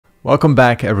Welcome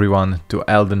back everyone to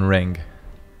Elden Ring.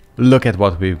 Look at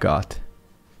what we've got.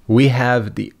 We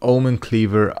have the Omen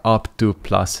Cleaver up to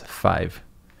 +5.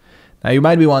 Now you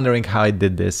might be wondering how I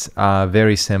did this.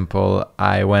 Very simple.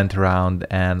 I went around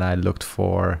and I looked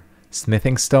for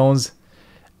smithing stones.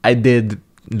 I did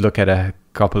look at a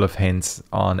couple of hints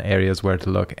on areas where to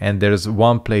look, and there's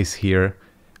one place here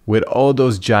with all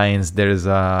those giants. There's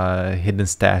a hidden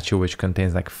statue which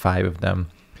contains like 5 of them.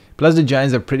 Plus the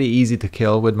giants are pretty easy to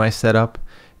kill with my setup,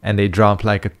 and they drop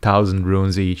like 1,000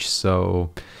 runes each,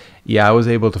 so yeah, I was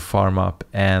able to farm up.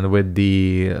 And with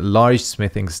the large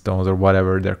smithing stones, or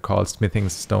whatever they're called, smithing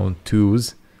stone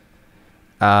 2s,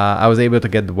 I was able to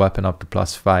get the weapon up to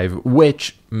 +5,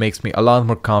 which makes me a lot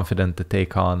more confident to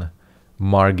take on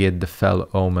Margit the Fell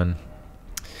Omen.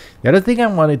 The other thing I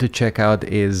wanted to check out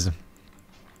is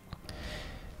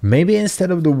maybe instead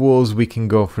of the wolves we can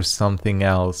go for something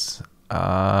else.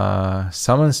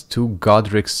 Summons 2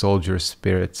 Godrick soldier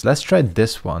spirits. Let's try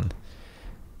this one.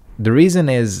 The reason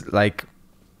is, like,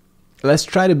 let's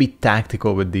try to be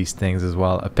tactical with these things as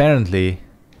well. Apparently,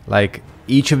 like,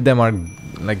 each of them are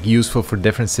like useful for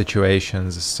different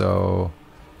situations, so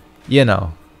you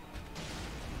know.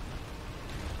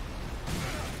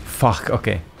 Fuck,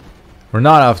 okay. We're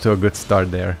not off to a good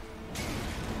start there.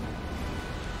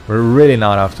 We're really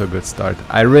not off to a good start.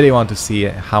 I really want to see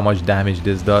how much damage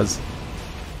this does.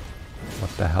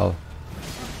 What the hell?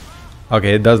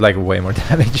 Okay, it does like way more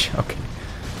damage. Okay.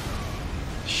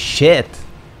 Shit.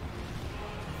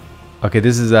 Okay,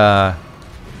 this is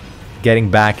getting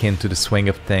back into the swing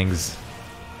of things.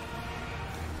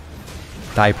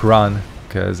 Type run,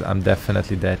 because I'm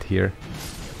definitely dead here.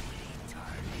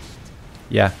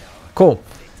 Yeah, cool.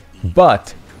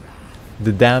 But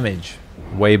the damage,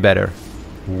 way better.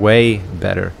 Way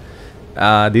better.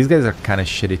 These guys are kind of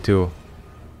shitty too.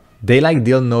 They like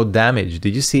deal no damage.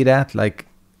 Did you see that? Like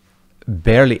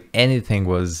barely anything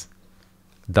was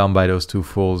done by those 2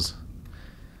 fools.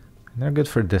 They're good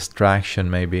for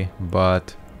distraction maybe,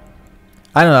 but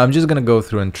I don't know. I'm just gonna go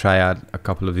through and try out a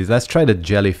couple of these. Let's try the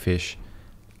jellyfish.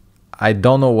 I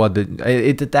don't know what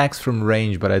it attacks from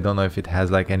range, but I don't know if it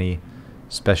has like any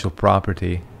special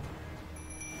property.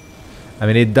 I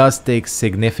mean, it does take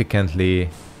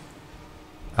significantly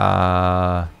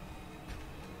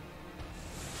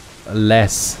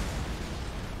less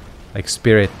like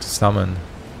spirit to summon.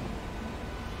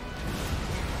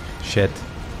 Shit.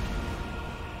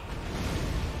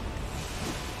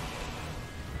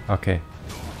 Okay.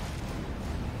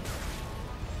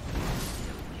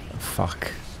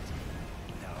 Fuck.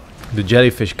 The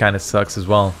jellyfish kind of sucks as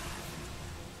well.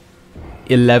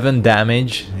 11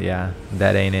 damage. Yeah,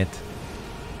 that ain't it.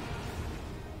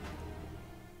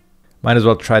 Might as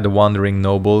well try the Wandering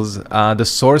Nobles. The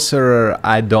Sorcerer,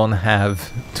 I don't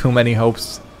have too many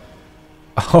hopes.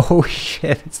 Oh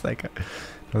shit, it's like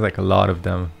there's like a lot of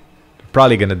them. They're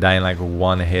probably gonna die in like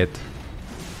 1 hit.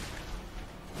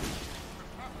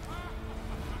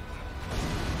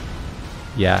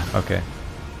 Yeah, okay.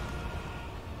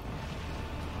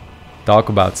 Talk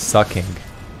about sucking.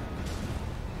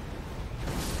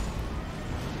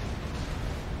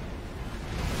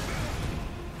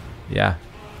 Yeah.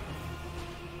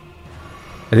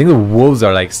 I think the wolves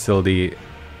are like still the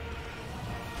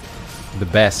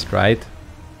best, right?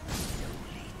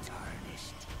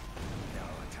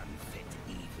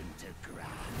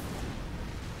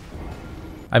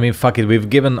 I mean, fuck it, we've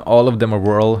given all of them a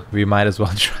whirl. We might as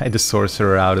well try the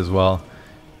Sorcerer out as well.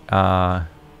 Go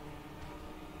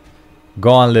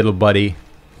on, little buddy.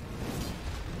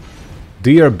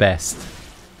 Do your best.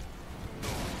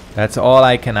 That's all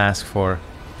I can ask for.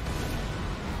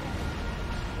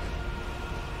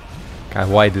 God,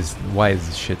 why is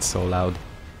this shit so loud?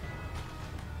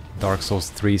 Dark Souls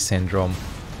 3 syndrome.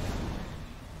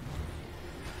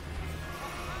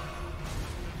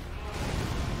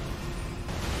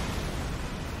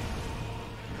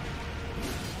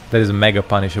 That is a mega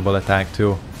punishable attack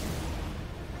too.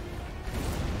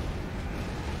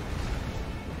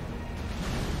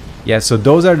 Yeah, so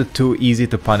those are the 2 easy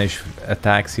to punish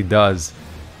attacks he does.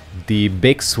 The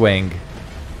big swing.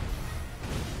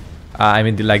 I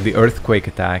mean, like the earthquake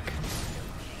attack.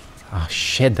 Oh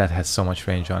shit, that has so much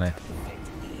range on it.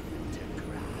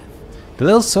 The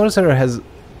little sorcerer has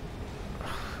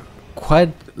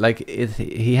quite like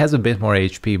he has a bit more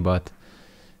HP, but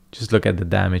just look at the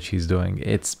damage he's doing.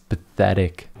 It's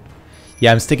pathetic.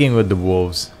 Yeah, I'm sticking with the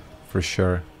wolves for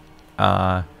sure.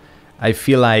 I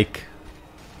feel like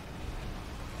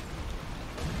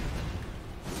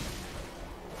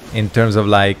in terms of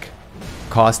like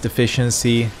cost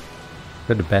efficiency,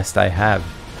 they're the best I have.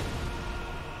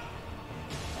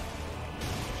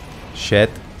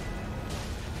 Shit.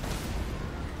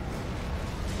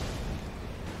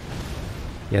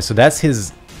 Yeah, so that's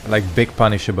his like big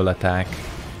punishable attack.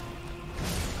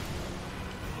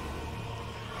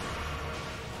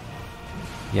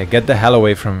 Yeah, get the hell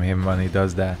away from him when he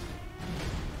does that.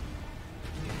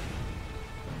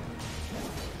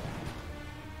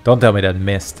 Don't tell me that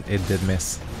missed. It did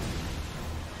miss.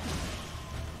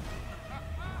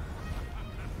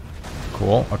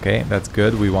 Cool. Okay, that's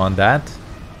good. We want that.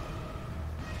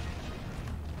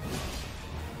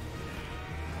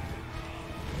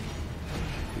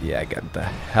 Yeah, get the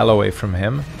hell away from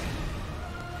him.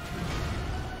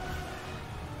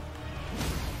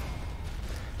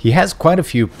 He has quite a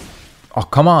few... Oh,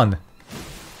 come on.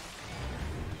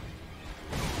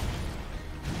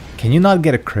 Can you not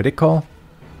get a critical?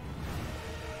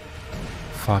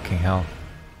 Fucking hell.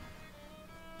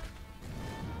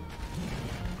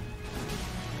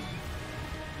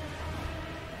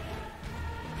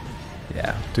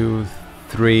 Yeah, 2,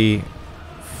 3,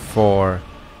 4,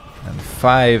 and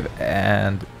 5,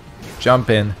 and jump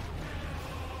in.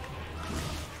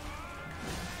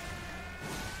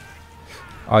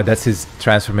 Oh, that's his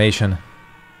transformation.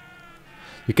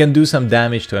 You can do some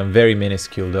damage to him, very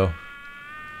minuscule though.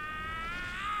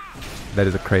 That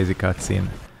is a crazy cutscene.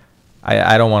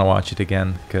 I don't want to watch it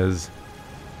again, because...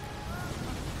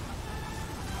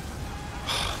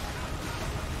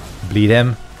 Bleed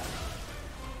him.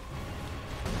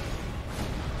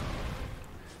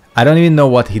 I don't even know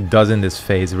what he does in this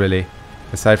phase, really.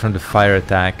 Aside from the fire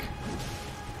attack.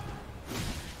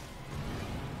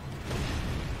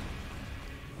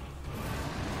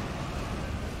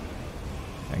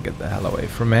 And get the hell away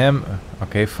from him.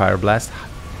 Okay, fire blast.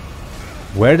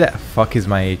 Where the fuck is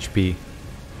my HP?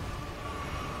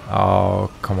 Oh,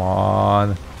 come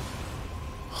on.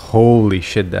 Holy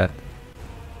shit, that...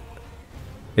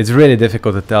 It's really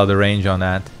difficult to tell the range on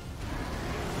that.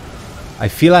 I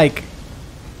feel like...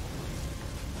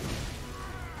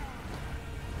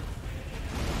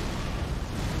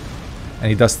 And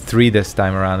he does 3 this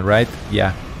time around, right?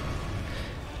 Yeah.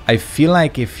 I feel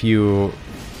like if you...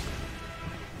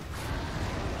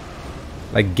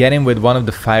 like get him with one of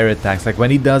the fire attacks, like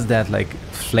when he does that like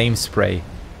flame spray,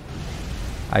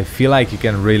 I feel like you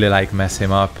can really like mess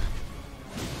him up.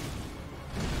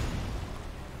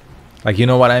 Like, you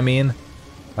know what I mean?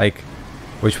 Like,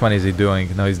 which one is he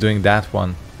doing? No, he's doing that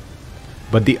one.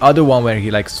 But the other one where he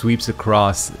like sweeps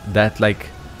across, that like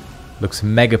looks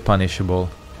mega punishable.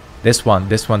 This one,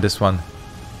 this one, this one.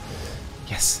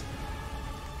 Yes.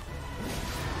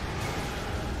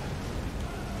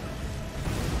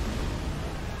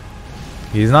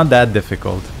 He's not that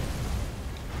difficult.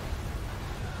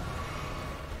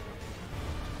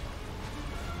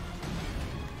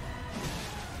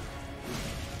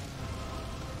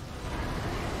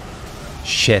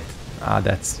 Shit. Ah,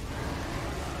 that's...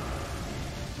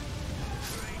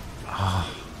 Ah.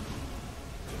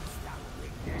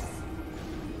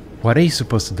 What are you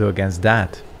supposed to do against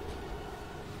that?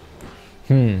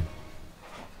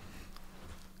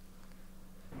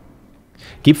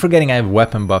 Keep forgetting I have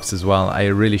weapon buffs as well. I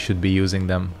really should be using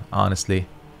them, honestly.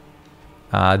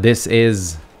 This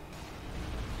is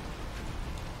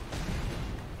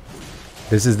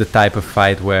the type of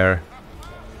fight where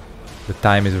the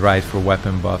time is right for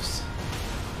weapon buffs.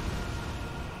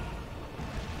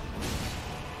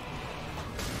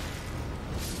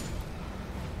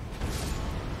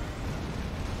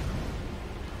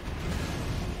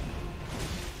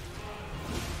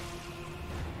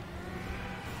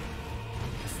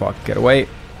 Fuck, get away.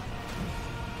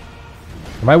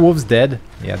 Are my wolves dead?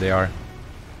 Yeah, they are.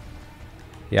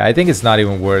 Yeah, I think it's not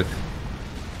even worth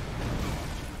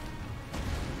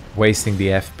wasting the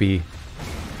FP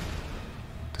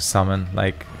to summon.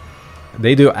 Like,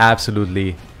 they do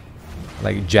absolutely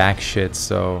like jack shit,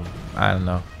 so I don't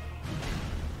know.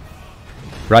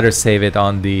 Rather save it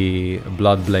on the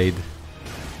Bloodblade.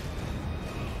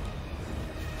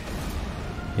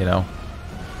 You know?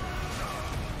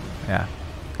 Yeah.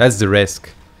 That's the risk.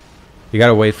 You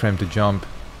gotta wait for him to jump.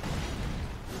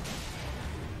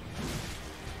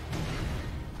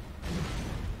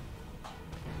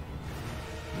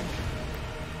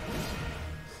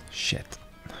 Shit.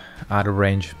 Out of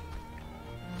range.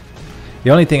 The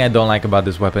only thing I don't like about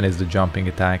this weapon is the jumping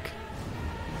attack.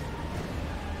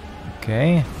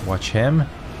 Okay, watch him.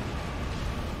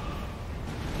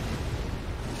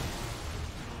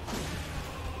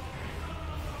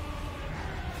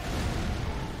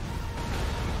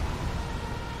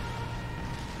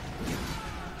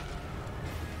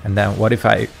 And then what if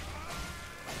I...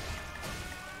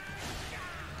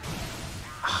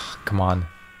 come on.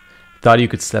 Thought you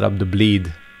could set up the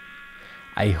bleed.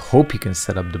 I hope you can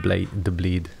set up the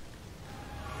bleed.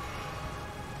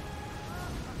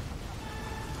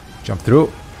 Jump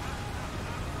through.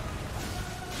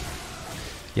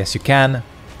 Yes, you can.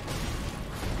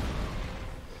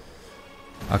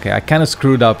 Okay, I kind of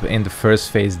screwed up in the first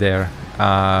phase there.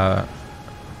 That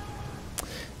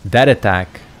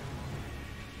attack.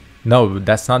 No,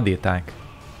 that's not the attack.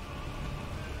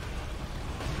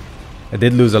 I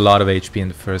did lose a lot of HP in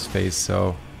the first phase,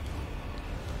 so...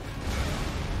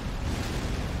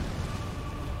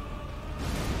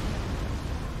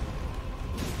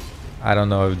 I don't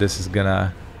know if this is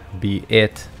gonna be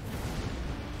it.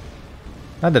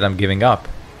 Not that I'm giving up.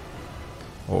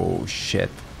 Oh shit.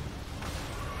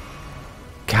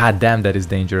 God damn, that is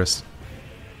dangerous.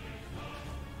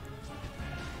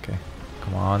 Okay,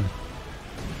 come on.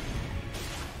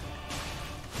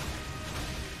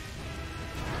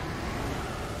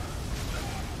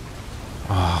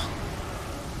 Oh.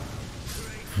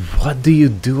 What do you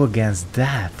do against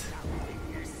that?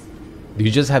 Do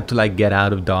you just have to like get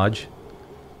out of dodge?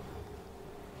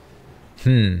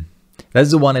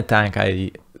 That's the one attack I...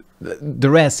 The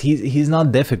rest, he's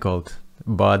not difficult.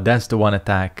 But that's the one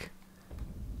attack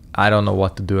I don't know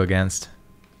what to do against.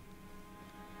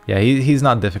 Yeah, he's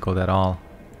not difficult at all.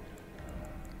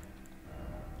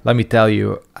 Let me tell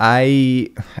you,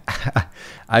 I've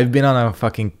been on a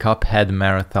fucking Cuphead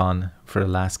marathon for the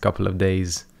last couple of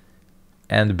days.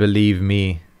 And believe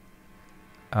me,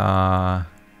 like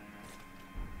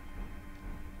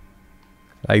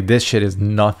this shit is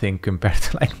nothing compared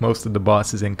to like most of the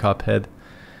bosses in Cuphead.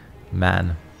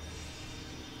 Man.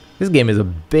 This game is a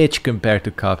bitch compared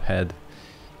to Cuphead.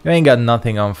 You ain't got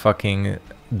nothing on fucking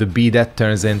the bee that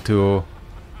turns into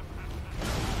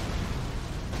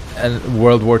a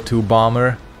World War II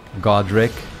bomber,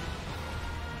 Godrick.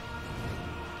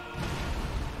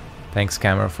 Thanks,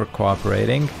 camera, for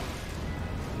cooperating.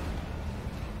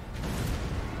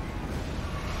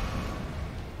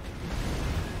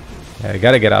 Yeah, I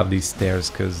gotta get up these stairs,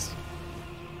 cause...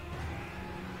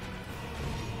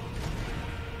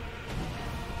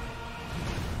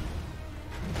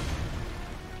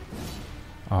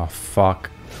 Oh,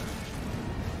 fuck.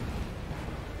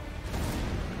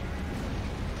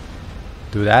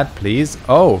 Do that, please.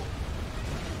 Oh!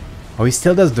 Oh, he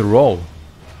still does the roll.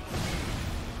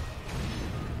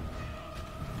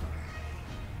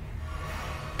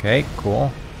 Okay,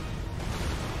 cool.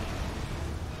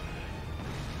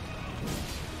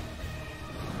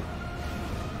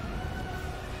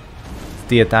 It's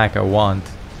the attack I want.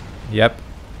 Yep.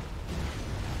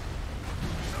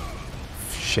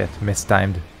 Shit,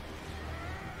 mistimed.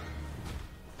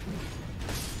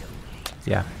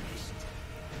 Yeah.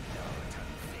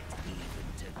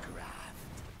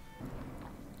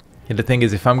 Yeah, the thing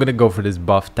is, if I'm gonna go for this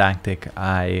buff tactic,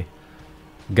 I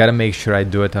gotta make sure I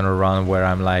do it on a run where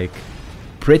I'm like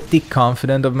pretty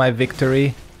confident of my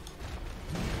victory.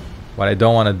 What I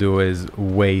don't want to do is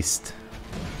waste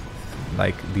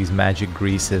like these magic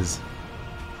greases.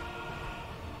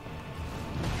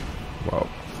 Whoa.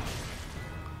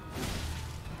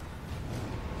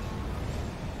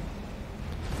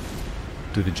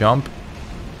 Do the jump.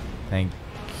 Thank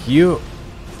you.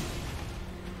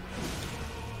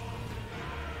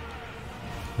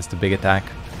 That's the big attack.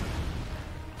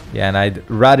 Yeah, and I'd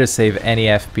rather save any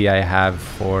FP I have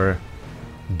for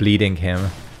bleeding him.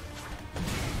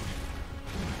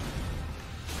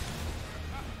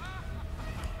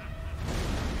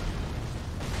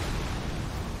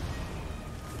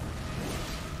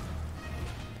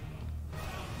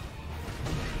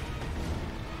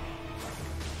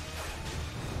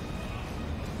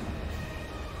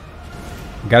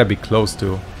 Gotta be close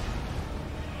to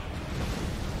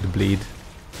the bleed.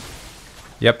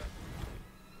 Yep.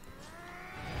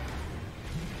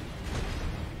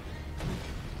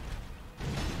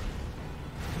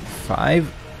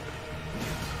 Five.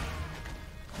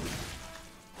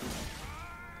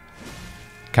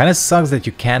 Kinda sucks that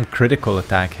you can't critical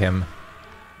attack him.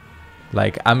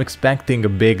 Like, I'm expecting a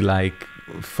big, like,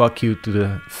 fuck you to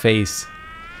the face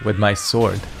with my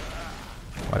sword.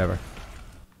 Whatever.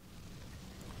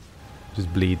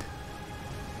 Just bleed.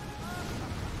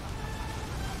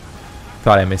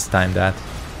 Thought I mistimed that.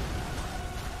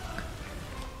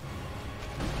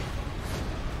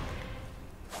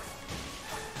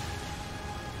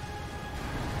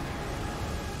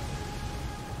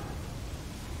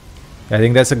 I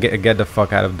think that's a get the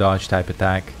fuck out of dodge type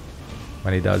attack.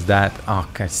 When he does that. Oh,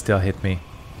 okay, still hit me.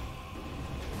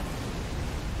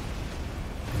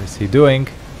 What is he doing?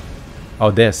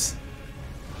 Oh, this.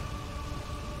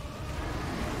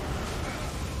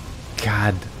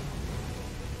 God.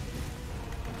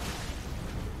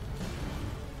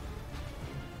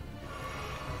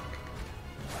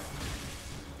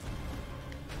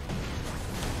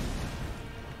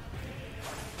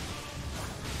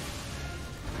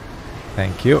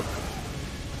 Thank you.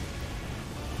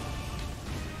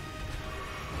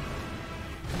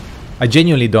 I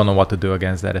genuinely don't know what to do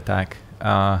against that attack.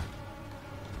 That's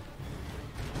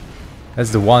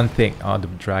the one thing... Oh, the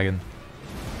dragon.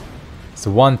 It's the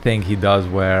one thing he does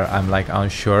where I'm like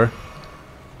unsure.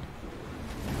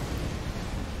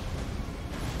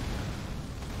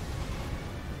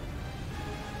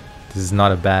 This is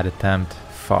not a bad attempt.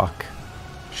 Fuck.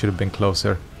 Should have been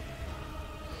closer.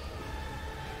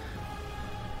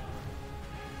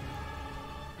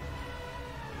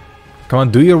 Come on,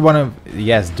 do your one of...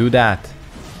 Yes, do that.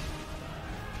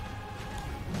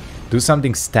 Do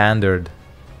something standard.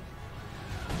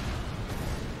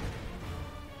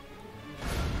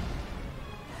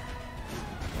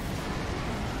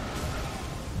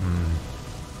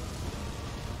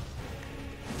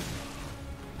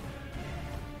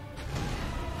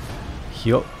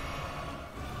 Heal.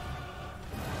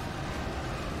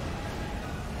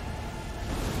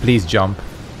 Please jump.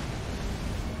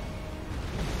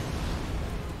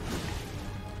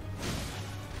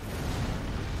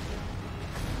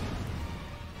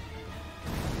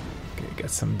 Okay, get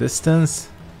some distance.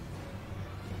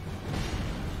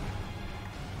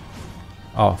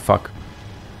 Oh, fuck.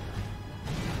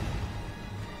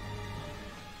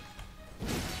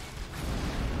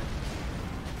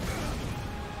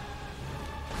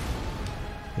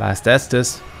 Last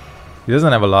Estus. He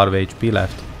doesn't have a lot of HP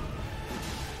left.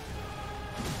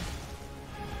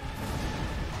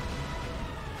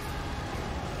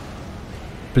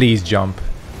 Please jump.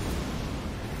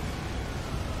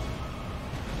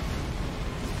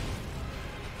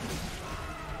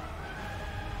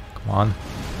 Come on.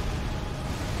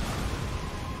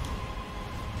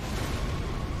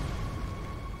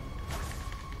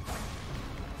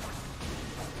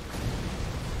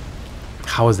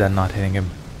 How is that not hitting him?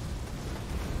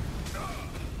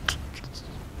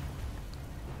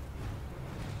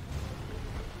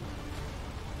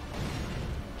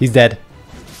 He's dead.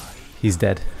 He's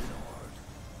dead.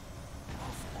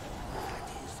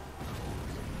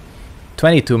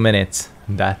 22 minutes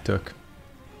that took.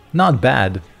 Not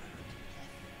bad.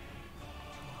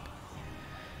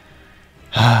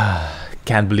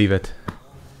 Can't believe it.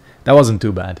 That wasn't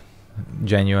too bad.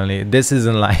 Genuinely. This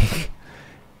isn't like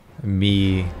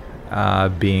me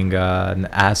being an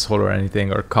asshole or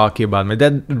anything or cocky about me.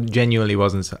 That genuinely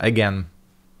wasn't. So. Again,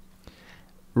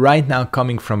 right now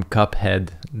coming from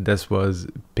Cuphead, this was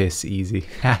piss easy,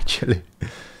 actually.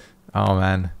 Oh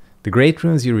man. The great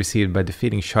runes you received by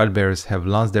defeating Shardbearers have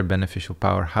lost their beneficial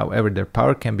power. However, their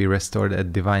power can be restored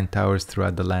at divine towers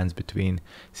throughout the lands between.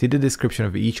 See the description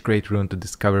of each great rune to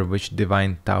discover which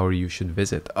divine tower you should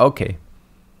visit. Okay.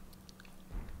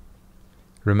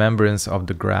 Remembrance of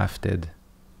the Grafted.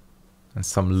 And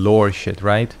some lore shit,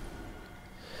 right?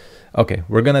 Okay,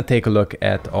 we're gonna take a look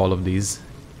at all of these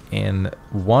in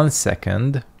 1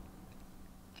 second.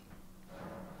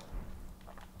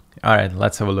 Alright,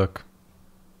 let's have a look.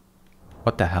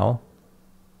 What the hell?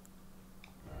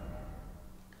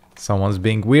 Someone's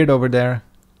being weird over there.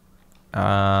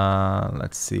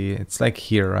 Let's see. It's like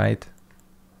here, right?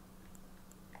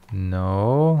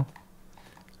 No.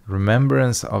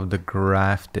 Remembrance of the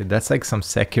Grafted. That's like some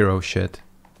Sekiro shit.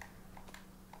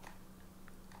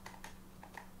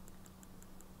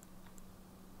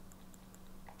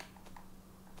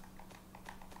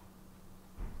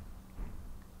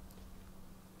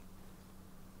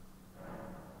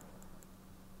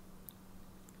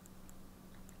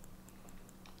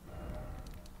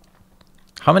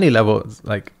 How many levels?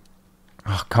 Like,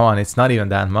 oh, come on, it's not even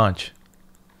that much.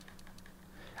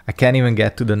 I can't even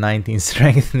get to the 19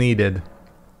 strength needed.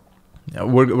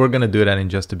 We're gonna do that in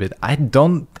just a bit. I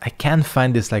can't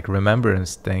find this like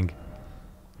remembrance thing.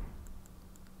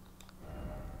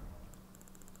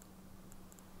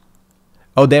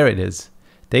 Oh, there it is.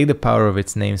 Take the power of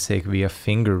its namesake via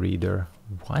finger reader.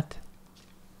 What?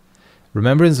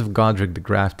 Remembrance of Godrick the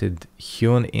Grafted,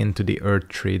 hewn into the earth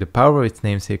tree. The power of its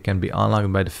namesake can be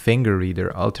unlocked by the finger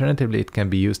reader. Alternatively, it can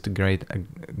be used to create a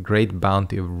great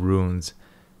bounty of runes.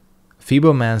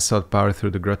 Feeble man sought power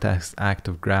through the grotesque act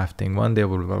of grafting. One day,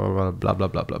 blah, blah, blah, blah,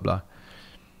 blah, blah, blah.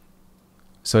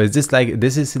 So is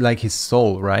this is like his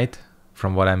soul, right?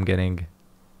 From what I'm getting.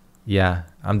 Yeah,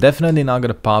 I'm definitely not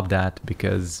gonna pop that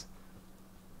because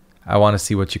I want to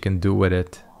see what you can do with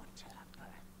it.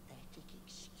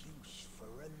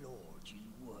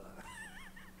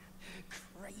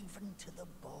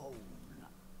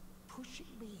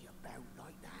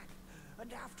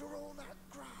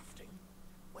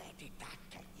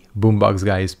 Boombox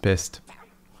guy is pissed.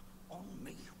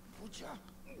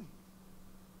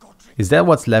 Is that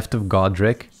what's left of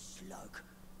Godrick?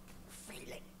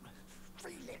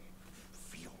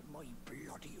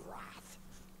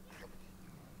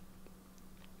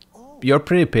 you're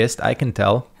pretty pissed, I can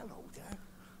tell. Hello there.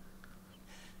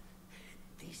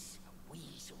 This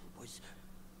weasel was...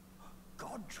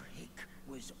 Godrick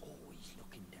was always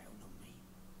looking down on me.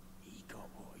 He got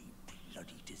what he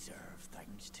bloody deserved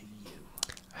thanks to you.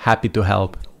 Happy to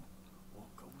help.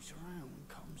 What goes around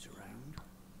comes around.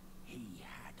 He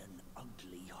had an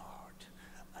ugly heart,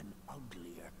 an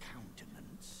uglier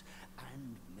countenance,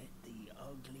 and met the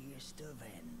ugliest of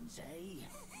ends, eh?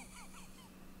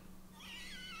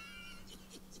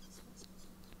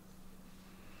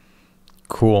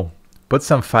 Cool. Put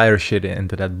some fire shit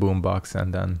into that boombox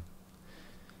and then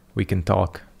we can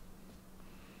talk.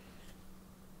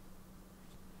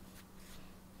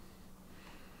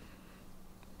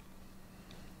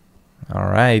 All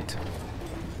right.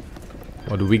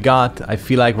 What do we got? I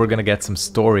feel like we're gonna get some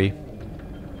story.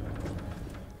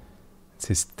 It's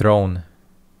his throne.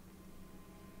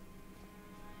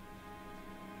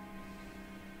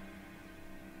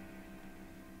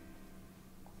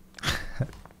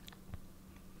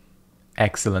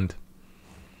 Excellent.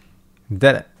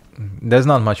 There's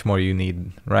not much more you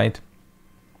need, right?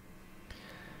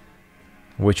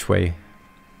 Which way?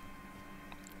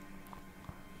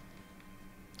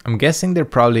 I'm guessing they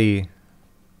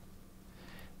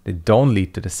don't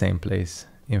lead to the same place.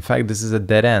 In fact, this is a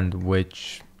dead end,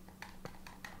 which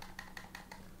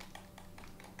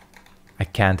I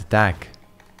can't attack.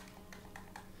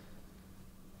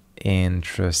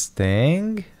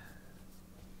 Interesting.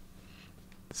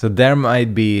 So there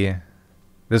might be,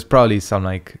 there's probably some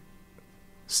like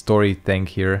story thing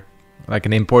here, like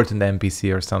an important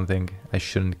NPC or something I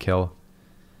shouldn't kill.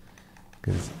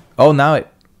 'Cause, oh, now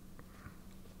it,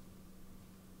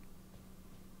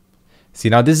 see,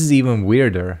 now this is even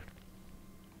weirder.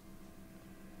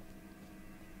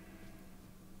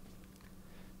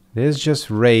 This just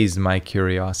raised my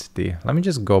curiosity. Let me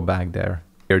just go back there.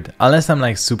 Weird. Unless I'm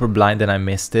like super blind and I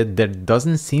missed it, there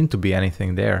doesn't seem to be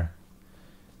anything there.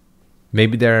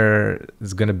 Maybe there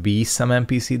is gonna be some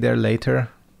NPC there later.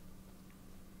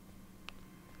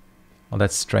 Well,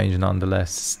 that's strange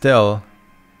nonetheless. Still,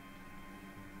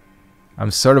 I'm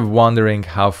sort of wondering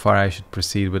how far I should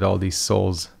proceed with all these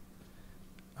souls.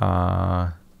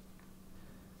 I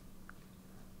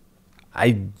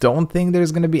don't think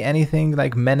there's gonna be anything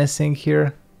like menacing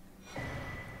here.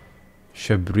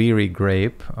 Shabriri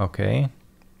grape, okay.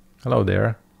 Hello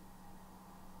there.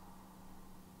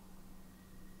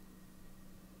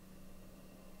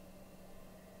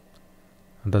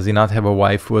 Does he not have a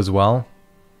waifu as well?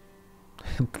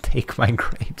 Take my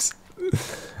grapes.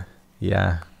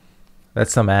 Yeah,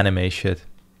 that's some anime shit.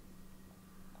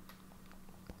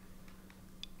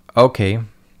 Okay,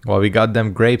 well, we got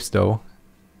them grapes though.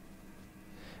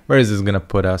 Where is this gonna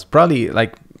put us? Probably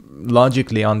like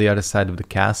logically on the other side of the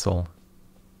castle.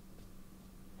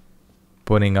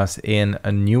 Putting us in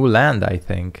a new land, I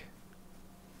think.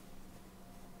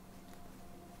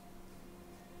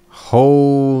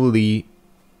 Holy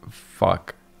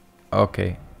fuck.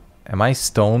 Okay. Am I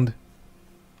stoned?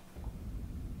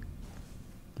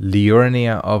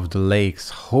 Liurnia of the Lakes.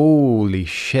 Holy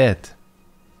shit.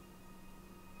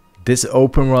 This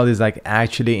open world is like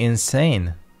actually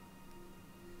insane.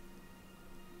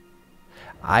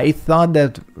 I thought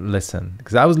that, listen,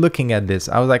 because I was looking at this,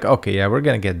 I was like, okay, yeah, we're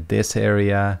gonna get this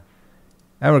area,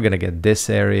 and we're gonna get this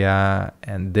area,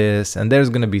 and this, and there's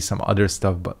gonna be some other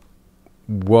stuff, but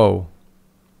whoa.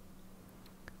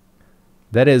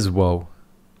 That is whoa.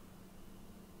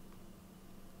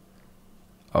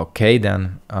 Okay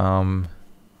then, I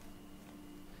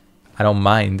don't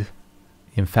mind.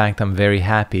 In fact, I'm very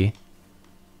happy.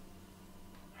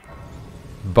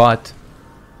 But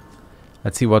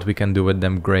let's see what we can do with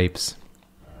them grapes.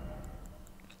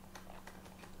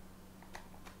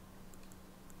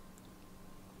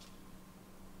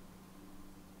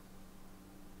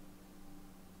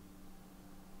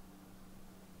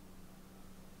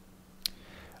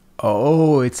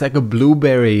 Oh, it's like a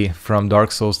blueberry from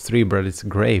Dark Souls 3, but it's a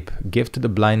grape. Give to the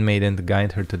blind maiden to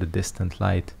guide her to the distant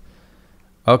light.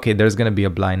 Okay, there's gonna be a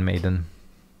blind maiden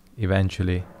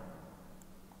eventually.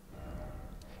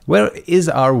 Where is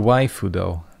our waifu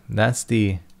though? That's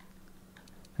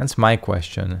my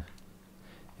question.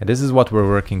 Yeah, this is what we're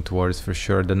working towards for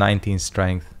sure, the 19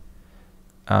 strength.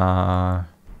 And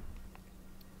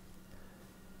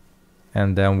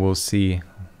then we'll see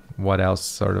what else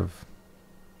sort of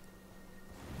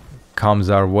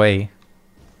comes our way.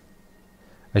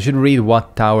 I should read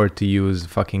what tower to use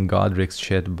fucking Godrick's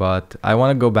shit, but I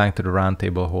want to go back to the round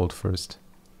table hold first.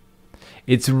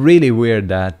 It's really weird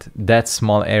that that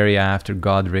small area after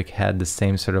Godrick had the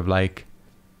same sort of like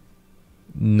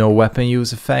no weapon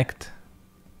use effect.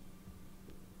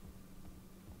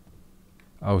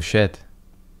 Oh shit.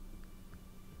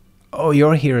 Oh,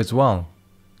 you're here as well.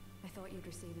 I thought you'd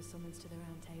receive a summons to the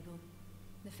round table.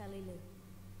 The Felly Lou.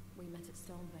 We met at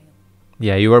Stonevale.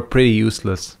 Yeah, you are pretty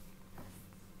useless.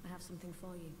 I have something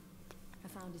for you. I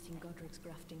found it in Godrick's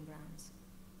grafting grounds.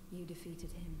 You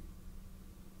defeated him.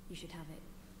 You should have it.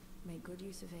 Make good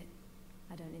use of it.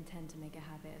 I don't intend to make a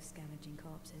habit of scavenging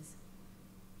corpses.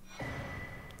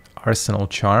 Arsenal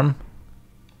charm.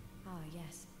 Ah,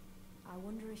 yes. I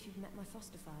wonder if you've met my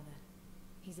foster father.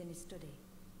 He's in his study.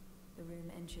 The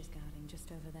room entrance guarding just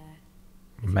over there.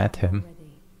 If you Met haven't him.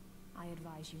 already, I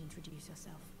advise you introduce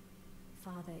yourself.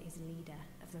 Father is leader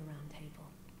of the round table.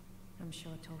 I'm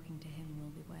sure talking to him will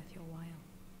be worth your while.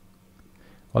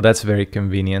 Well, that's very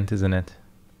convenient, isn't it?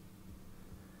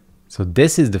 So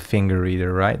this is the finger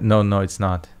reader, right? No, no, it's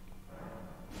not.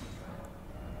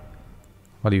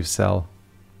 What do you sell?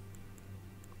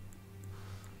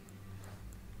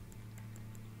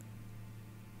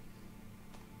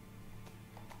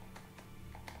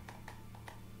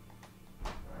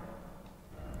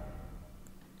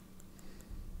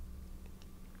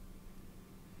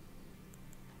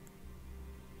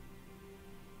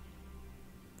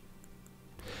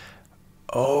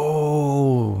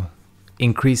 Oh,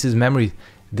 increases memory.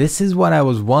 This is what I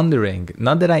was wondering.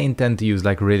 Not that I intend to use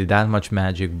like really that much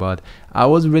magic, but I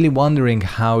was really wondering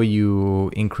how you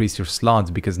increase your slots,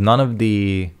 because none of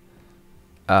the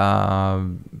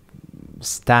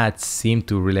stats seem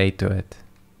to relate to it.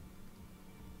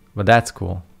 But that's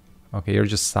cool. Okay, you're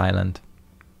just silent.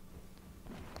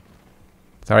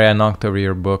 Sorry I knocked over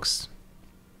your books.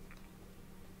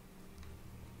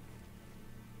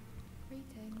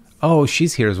 Greetings. Oh,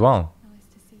 she's here as well. Nice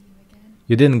to see you again.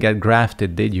 You didn't get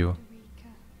grafted, did you?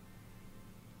 Eureka.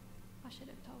 I should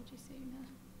have told you sooner.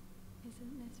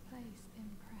 Isn't this place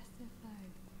impressive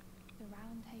though? The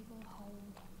round table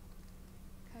hold.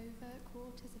 Covert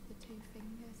quarters of the two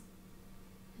fingers.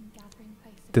 And gathering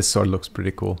place of This sword looks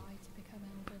pretty cool. to become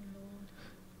Elden Lord.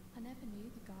 I never knew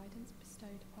the guidance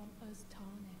bestowed upon us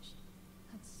tarnished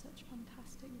had such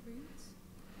fantastic roots.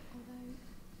 Although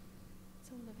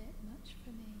it's all a bit much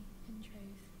for me, in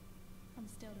truth. I'm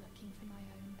still looking for my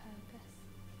own purpose.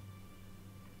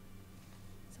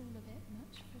 It's all a bit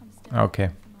much for I'm still Okay.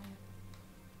 looking for my own.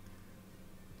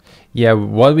 Yeah,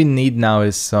 what we need now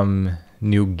is some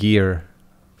new gear,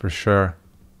 for sure.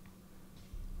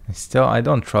 Still, I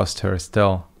don't trust her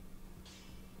still.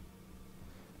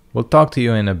 We'll talk to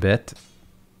you in a bit.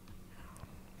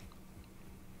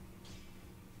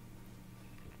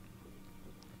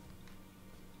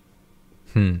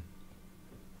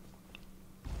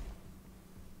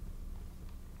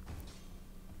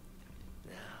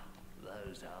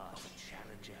 Those are the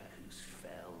challenger who's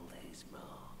felled his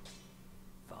mark.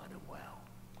 Find 'em well.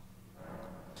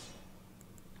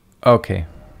 Okay.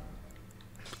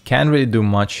 Can't really do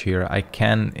much here. I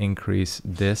can increase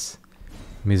this.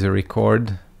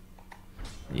 Misericord.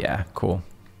 Yeah, cool.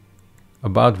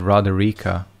 About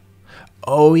Roderica.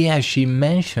 Oh yeah, she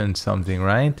mentioned something,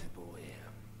 right? Boy,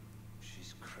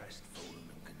 she's crestfallen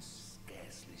and can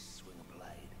scarcely swing a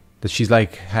blade. That she's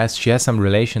like, she has some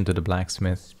relation to the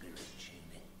blacksmith. Spirit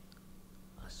tuning.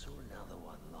 I saw another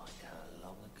one like her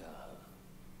long ago.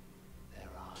 Their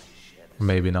eyes share the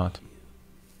Maybe same not. hue.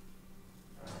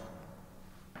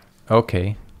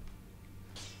 Okay.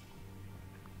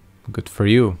 Good for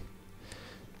you.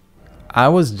 I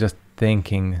was just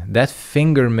thinking, that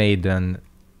finger maiden...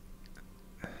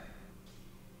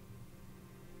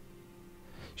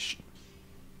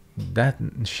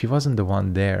 She wasn't the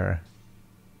one there.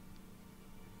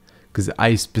 Because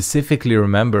I specifically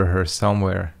remember her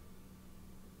somewhere.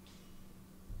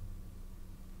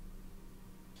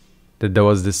 That there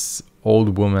was this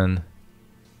old woman.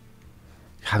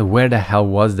 God, where the hell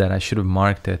was that? I should have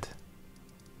marked it.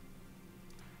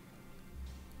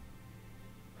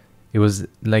 It was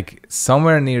like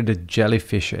somewhere near the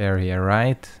jellyfish area,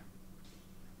 right?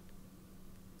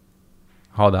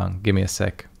 Hold on, give me a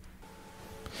sec.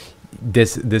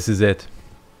 This is it.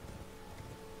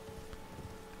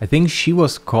 I think she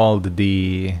was called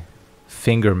the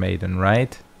Finger Maiden,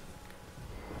 right?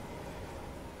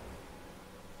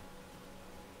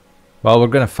 Well, we're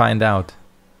gonna find out.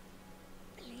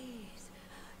 Please,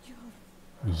 you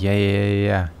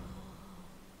Yeah.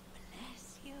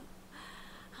 bless you.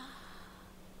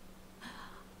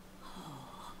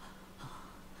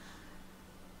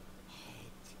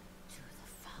 Head to the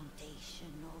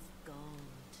foundation of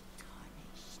gold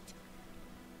tarnished.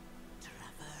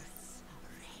 Traverse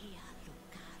Rhea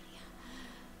Lucaria,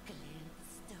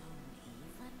 glintstone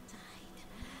eventide,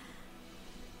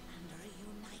 and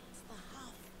reunite the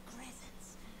half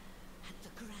crescents at the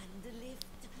grand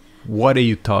lift. What are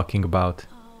you talking about?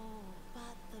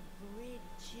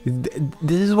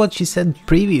 This is what she said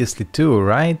previously too,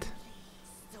 right?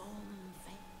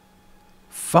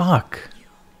 Fuck.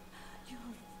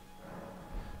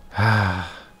 I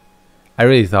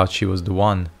really thought she was the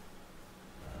one.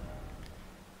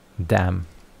 Damn.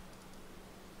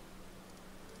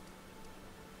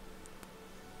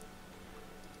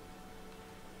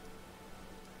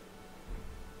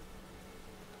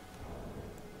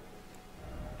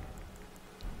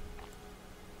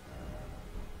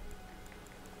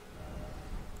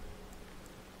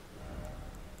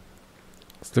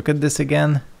 Let's look at this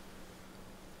again.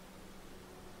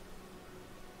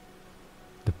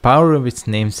 The power of its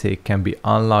namesake can be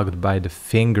unlocked by the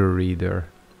finger reader.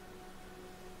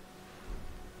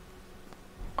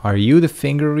 Are you the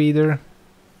finger reader?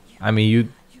 I mean, you...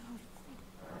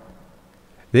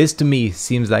 This to me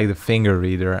seems like the finger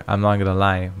reader, I'm not gonna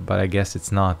lie, but I guess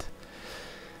it's not.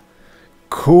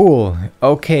 Cool.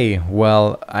 Okay,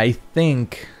 well, I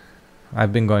think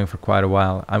I've been going for quite a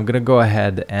while. I'm gonna go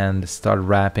ahead and start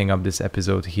wrapping up this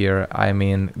episode here. I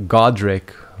mean,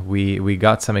 Godrick, we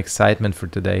got some excitement for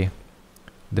today.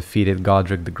 Defeated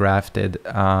Godrick the Grafted.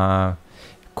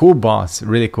 Cool boss,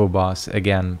 really cool boss.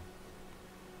 Again,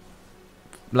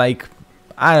 like,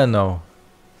 I don't know,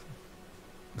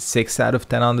 6 out of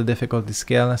 10 on the difficulty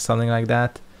scale, something like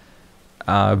that.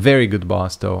 Very good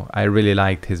boss though. I really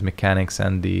liked his mechanics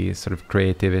and the sort of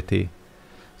creativity.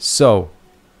 So,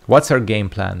 what's our game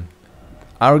plan?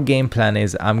 Our game plan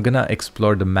is I'm gonna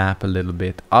explore the map a little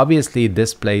bit. Obviously,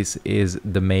 this place is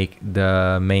the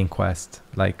main quest,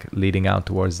 like leading out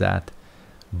towards that.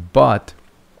 But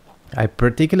I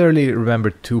particularly remember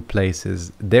 2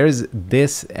 places. There's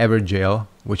this Everjail,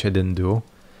 which I didn't do,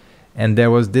 and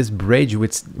there was this bridge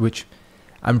which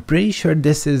I'm pretty sure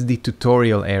this is the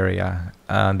tutorial area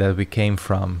that we came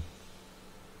from.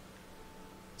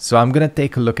 So I'm gonna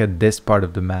take a look at this part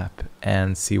of the map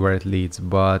and see where it leads,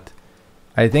 but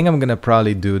I think I'm gonna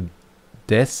probably do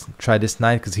this, try this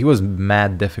knight, because he was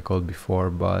mad difficult before,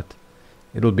 but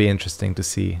it'll be interesting to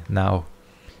see now.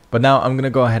 But now I'm gonna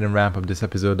go ahead and wrap up this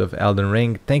episode of Elden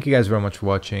Ring. Thank you guys very much for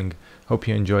watching. Hope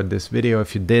you enjoyed this video.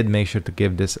 If you did, make sure to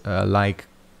give this a like,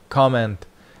 comment,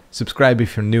 subscribe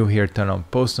if you're new here, turn on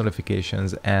post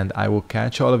notifications, and I will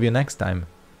catch all of you next time.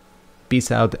 Peace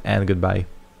out and goodbye.